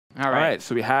All right.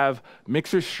 So we have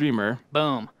Mixer Streamer.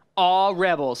 Boom.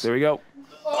 AwRebels. There we go.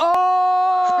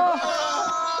 Oh!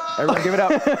 Everyone give it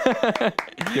up.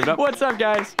 Give it up. What's up,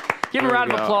 guys? Give him a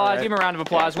round of applause. Right. Give him a round of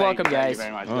applause. Welcome, guys. Thank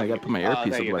you very much. Oh, I got to put my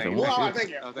earpiece up. Thank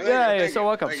you. Yeah, so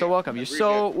welcome. So welcome. You're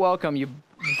so welcome. You.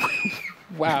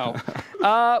 Wow.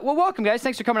 Well, welcome, guys.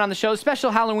 Thanks for coming on the show.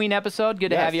 Special Halloween episode. Good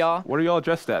to have y'all. What are y'all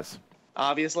dressed as?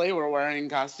 Obviously, we're wearing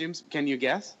costumes. Can you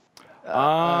guess?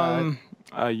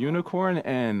 A unicorn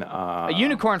and A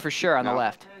unicorn for sure on the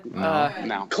left.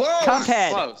 No. Close.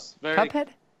 Cuphead. Close. Cuphead?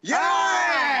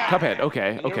 Yeah! Cuphead.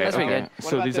 Okay. That's pretty good. What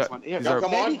So about these this are. one? Here, these are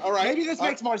Come on. All right. Maybe this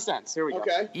makes more sense. Here we go.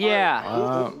 Okay.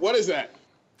 Yeah. What is that?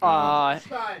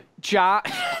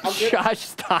 Josh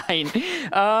Stein.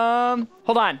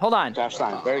 Hold on. Josh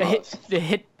Stein. Very The close.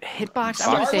 hitbox.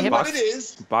 I want to say Sorry, hitbox. what it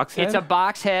is. Box head? It's a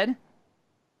box head.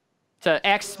 It's an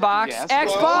Xbox. Yes.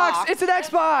 Xbox. It's an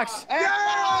Xbox.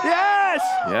 Yes.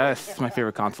 Yes, it's my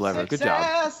favorite console ever. Good job.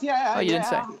 Yes, yeah. Oh, you didn't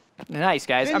say. Nice,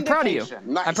 guys. I'm proud of you.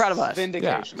 Vindication. I'm proud of us. Yeah,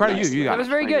 Vindication. proud of you. You got That was it.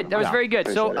 very good. That was Yeah. very good.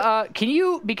 So, can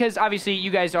you, because obviously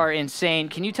you guys are insane,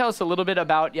 can you tell us a little bit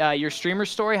about your streamer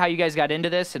story, how you guys got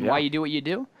into this and why you do what you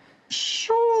do?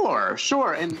 Sure.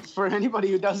 And for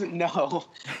anybody who doesn't know,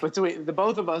 between the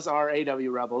both of us are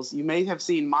AwRebels. You may have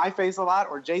seen my face a lot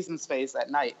or Jason's face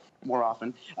at night more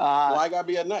often. Why gotta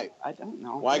be at night? I don't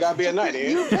know. Why gotta be at night,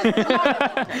 Ian?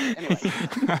 Anyway,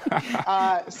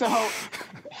 so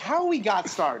how we got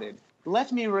started.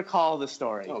 Let me recall the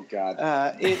story. Oh God.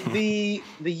 The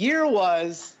year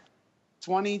was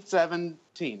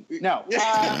 2017. No.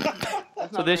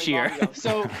 That's So not this very long year. ago.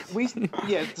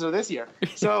 So this year.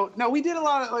 So no, we did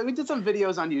we did some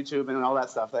videos on YouTube and all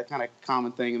that stuff, that kind of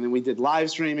common thing, and then we did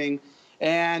live streaming,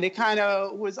 and it kind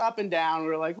of was up and down. We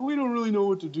were like, we don't really know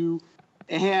what to do,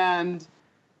 and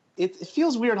it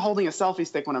feels weird holding a selfie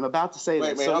stick when I'm about to say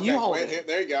Wait, this. So okay. you hold Wait, it. here,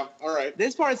 there you go. All right.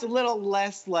 This part's a little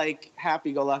less like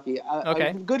happy-go-lucky. Okay.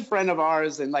 A good friend of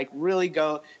ours and like really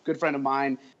good friend of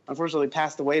mine unfortunately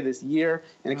passed away this year,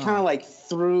 and it kind of like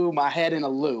threw my head in a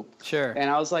loop. Sure. And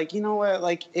I was like, you know what?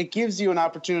 Like, it gives you an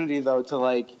opportunity though to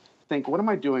like think, what am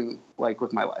I doing like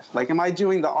with my life? Like, am I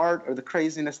doing the art or the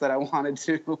craziness that I want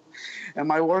to do?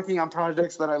 Am I working on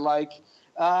projects that I like?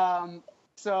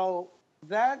 So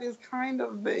that is kind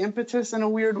of the impetus in a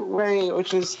weird way,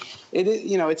 which is,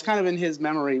 it's kind of in his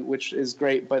memory, which is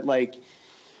great. But like,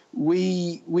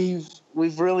 we've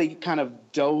really kind of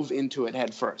dove into it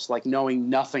head first, like knowing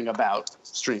nothing about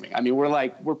streaming. I mean,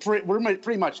 we're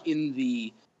pretty much in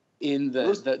the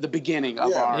beginning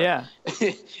of our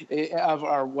of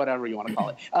our whatever you want to call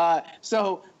it.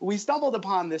 So we stumbled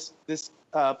upon this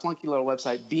plunky little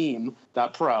website,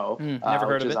 beam.pro, never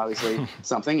heard which of is it. obviously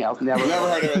something else. Never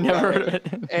heard of it. Never heard of it.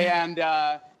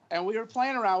 And we were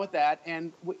playing around with that,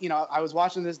 and I was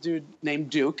watching this dude named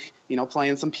Duke,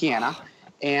 playing some piano,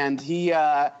 and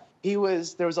there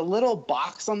was a little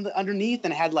box underneath,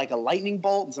 and it had like a lightning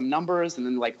bolt and some numbers, and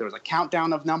then like there was a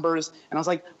countdown of numbers, and I was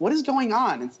like, what is going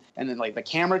on? And then like the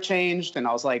camera changed, and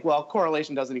I was like, well,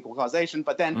 correlation doesn't equal causation.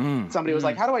 But then somebody was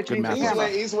like, how do I change the camera?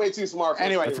 He's way too smart.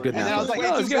 Anyway, That's a good and then I was like, Way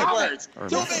too big stop words. it.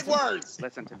 Two big words.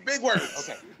 Listen to me. Big words.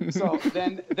 Okay. So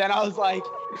then I was like,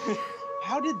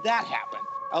 how did that happen?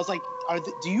 I was like,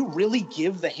 do you really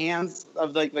give the hands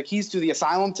of the keys to the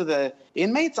asylum to the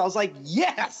inmates? I was like,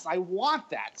 yes, I want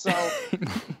that. So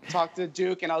talked to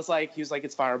Duke, and he was like,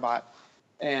 it's Firebot.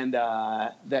 And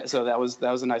that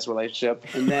was a nice relationship.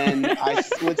 And then I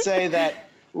would say that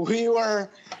we were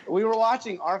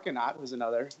watching Arcanaut, who's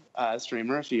another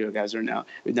streamer. A few of you guys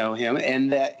know him, and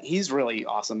that he's really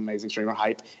awesome, amazing streamer,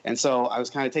 hype. And so I was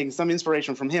kind of taking some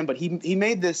inspiration from him, but he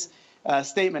made this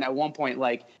statement at one point,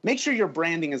 like, make sure your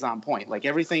branding is on point, like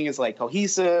everything is like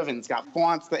cohesive and it's got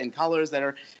fonts and colors that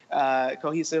are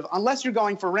cohesive, unless you're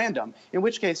going for random, in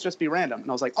which case just be random. And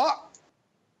I was like, oh,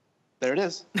 there it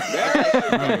is.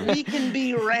 We can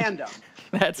be random.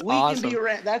 That's awesome.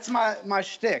 That's my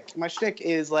shtick. My shtick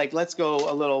is like, let's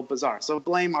go a little bizarre. So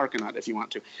blame Arcanaut if you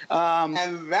want to.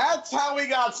 And that's how we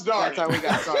got started.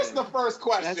 That's just the first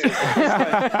question. That's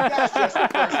just the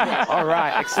first question. All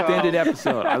right, extended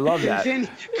episode. I love that.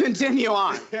 Continue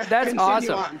on. That's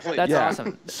awesome. On, please. That's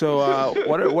awesome. So,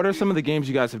 what are some of the games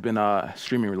you guys have been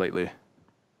streaming lately?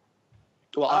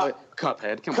 Well,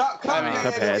 Cuphead. Come on.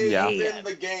 Cuphead yeah. has been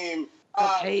the game.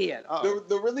 Cuphead.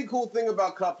 The really cool thing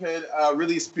about Cuphead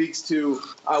really speaks to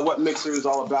what Mixer is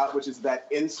all about, which is that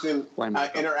instant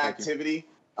interactivity.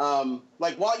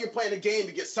 like while you're playing a game,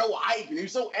 you get so hyped and you're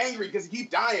so angry because you keep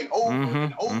dying over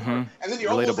and over, and then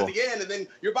you're almost at the end, and then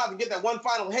you're about to get that one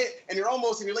final hit, and you're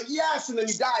like, yes, and then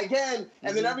you die again,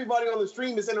 and then everybody on the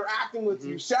stream is interacting with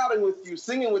you, shouting with you,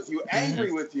 singing with you,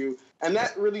 angry with you, and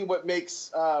that really what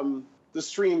makes the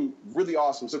stream really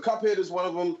awesome. So Cuphead is one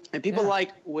of them. And people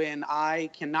like when I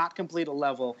cannot complete a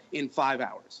level in 5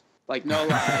 hours. Like, no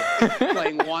lie,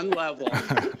 playing one level.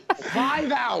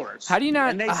 5 hours. How do you not?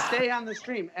 And they stay on the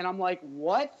stream, and I'm like,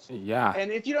 what? Yeah. And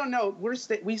if you don't know,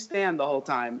 we stand the whole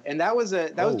time, and that was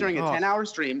during a 10-hour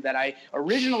stream that I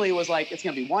originally was like, it's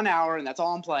gonna be 1 hour, and that's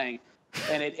all I'm playing.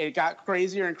 And it got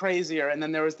crazier and crazier, and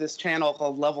then there was this channel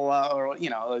called Level Up, or it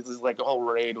was like a whole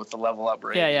raid with the Level Up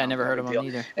raid. Yeah, never heard of them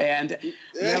either. And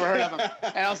never heard of them.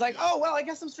 And I was like, oh well, I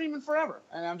guess I'm streaming forever,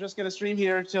 and I'm just gonna stream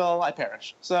here till I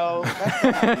perish. So that's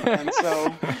what happened. And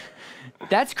so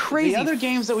that's crazy. The other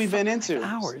games that we've been into,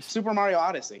 hours. Super Mario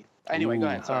Odyssey. Anyway, go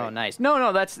ahead. Sorry. Oh, nice.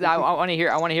 No, that's I want to hear.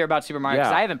 I want to hear about Super Mario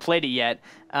because I haven't played it yet.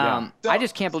 I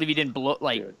just can't believe you didn't blow.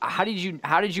 Like, dude. How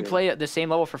did you play the same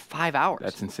level for 5 hours?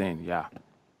 That's insane. Yeah.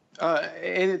 I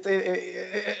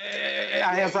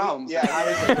have problems. Yeah,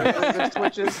 there's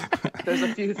twitches. There's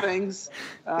a few things.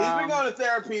 He's been going to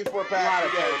therapy for a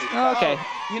past days. Okay.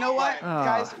 You know what,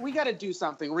 guys? We got to do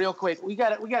something real quick. We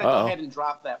got to go ahead and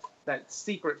drop that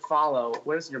secret follow.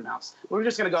 Where's your mouse? We're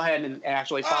just gonna go ahead and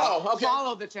actually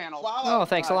follow the channel. Oh,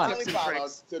 thanks a lot.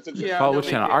 Follow which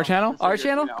channel? Our channel? Our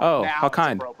channel? Oh, how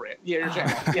kind. Yeah, your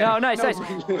channel. Yeah. No, nice.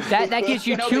 That gives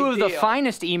you two of the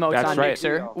finest emotes on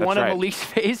Mixer. One of Malik's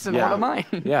face and one of mine.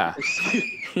 Yeah.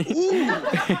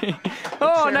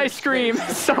 Oh, nice scream.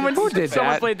 Someone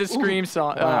played the scream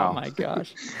song. Wow. Oh my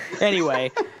gosh.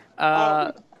 Anyway,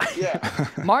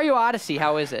 Mario Odyssey,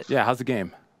 how is it? Yeah, how's the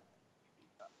game?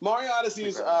 Mario Odyssey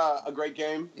is a great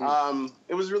game.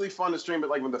 It was really fun to stream it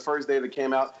like when the first day that it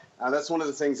came out. That's one of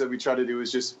the things that we try to do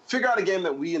is just figure out a game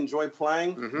that we enjoy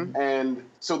playing, and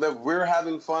so that we're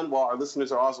having fun while our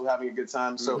listeners are also having a good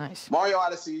time. So Mario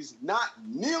Odyssey's not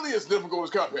nearly as difficult as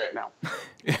Cuphead. No.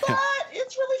 But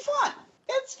it's really fun.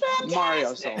 It's fantastic.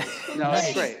 Mario Soul. No,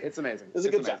 it's great. It's amazing. It's a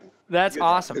good time. That's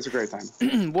awesome. It's a great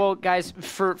time. Well, guys,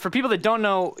 for people that don't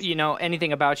know,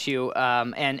 anything about you,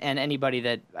 and anybody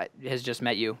that has just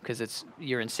met you, because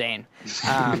you're insane.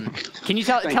 Can you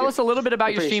tell us a little bit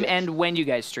about your stream and when you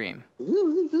guys stream? Let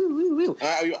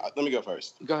me go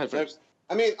first. Go ahead first.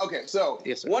 I mean, okay, so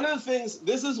one of the things,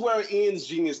 this is where Ian's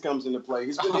genius comes into play.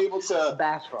 He's been able to...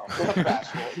 Bashful.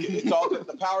 It's all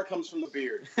the power comes from the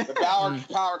beard. The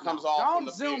power comes off from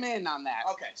the beard. Don't zoom in on that.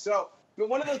 Okay, so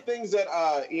one of the things that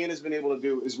Ian has been able to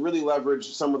do is really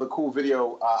leverage some of the cool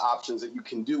video options that you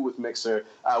can do with Mixer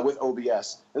with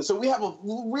OBS. And so we have a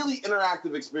really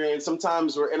interactive experience.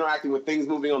 Sometimes we're interacting with things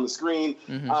moving on the screen,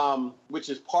 which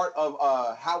is part of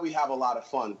how we have a lot of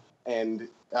fun. And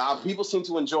people seem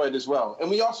to enjoy it as well. And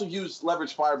we also use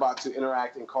leverage Firebox to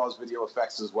interact and cause video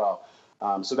effects as well.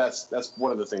 So that's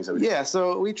one of the things that we do. Yeah,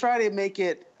 so we try to make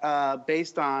it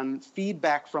based on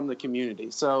feedback from the community.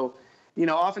 So,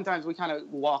 oftentimes we kind of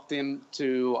walked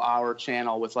into our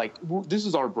channel with like, this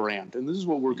is our brand, and this is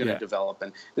what we're going to develop,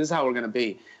 and this is how we're going to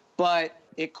be. But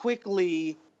it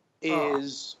quickly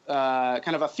is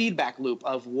kind of a feedback loop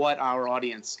of what our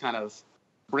audience kind of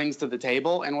brings to the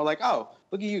table, and we're like, oh,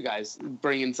 look at you guys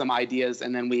bringing some ideas,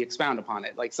 and then we expound upon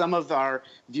it. Like some of our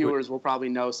viewers will probably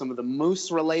know some of the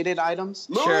moose-related items.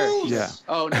 Sure. Yeah.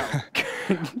 Oh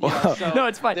no. No,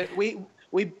 it's fine.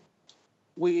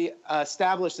 We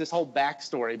established this whole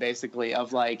backstory basically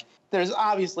of like, there's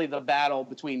obviously the battle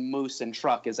between Moose and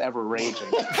Truck is ever raging.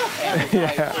 And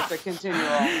it's a continual.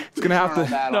 It's gonna have to.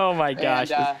 Battle. Oh my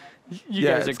gosh. And, you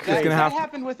guys are crazy. That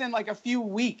happened within like a few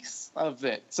weeks of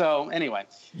it. So anyway,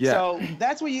 so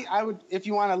that's what I would, if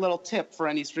you want a little tip for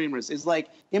any streamers, is like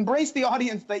embrace the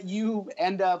audience that you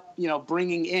end up,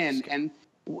 bringing in, and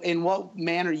in what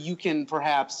manner you can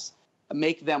perhaps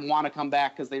make them want to come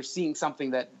back because they're seeing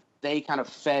something that they kind of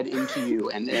fed into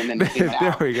you and then came out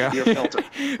there we go. your filter.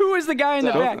 Who was the guy in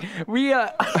the back? We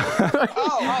that's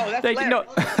Larry. No,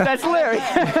 that's Larry.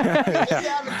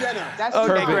 That's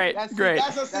okay, great. That's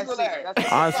Larry.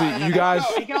 Honestly, you guys.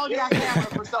 He can only be on camera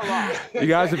for so long. You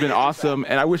guys have been awesome,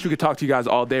 and I wish we could talk to you guys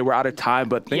all day. We're out of time,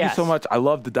 but thank you so much. I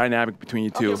love the dynamic between you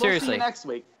two. We'll Seriously. see you next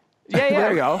week. Yeah. There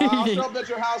you go. I'll show up at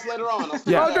your house later on.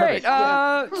 Yeah. Oh, great.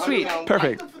 Sweet.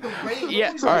 Perfect.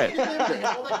 Yeah. All right.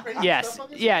 Yes.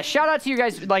 Yeah. Shout out to you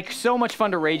guys. Like, so much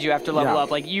fun to raid you after level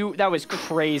up. Like, that was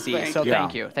crazy.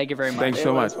 Thank you. Thank you very much. Thanks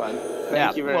so much.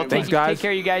 Thank you very much. Thanks, guys. Take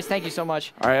care, you guys. Thank you so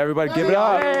much. All right, everybody, give it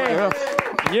up.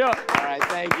 Yeah. All right.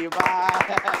 Thank you.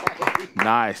 Bye.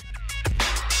 Nice.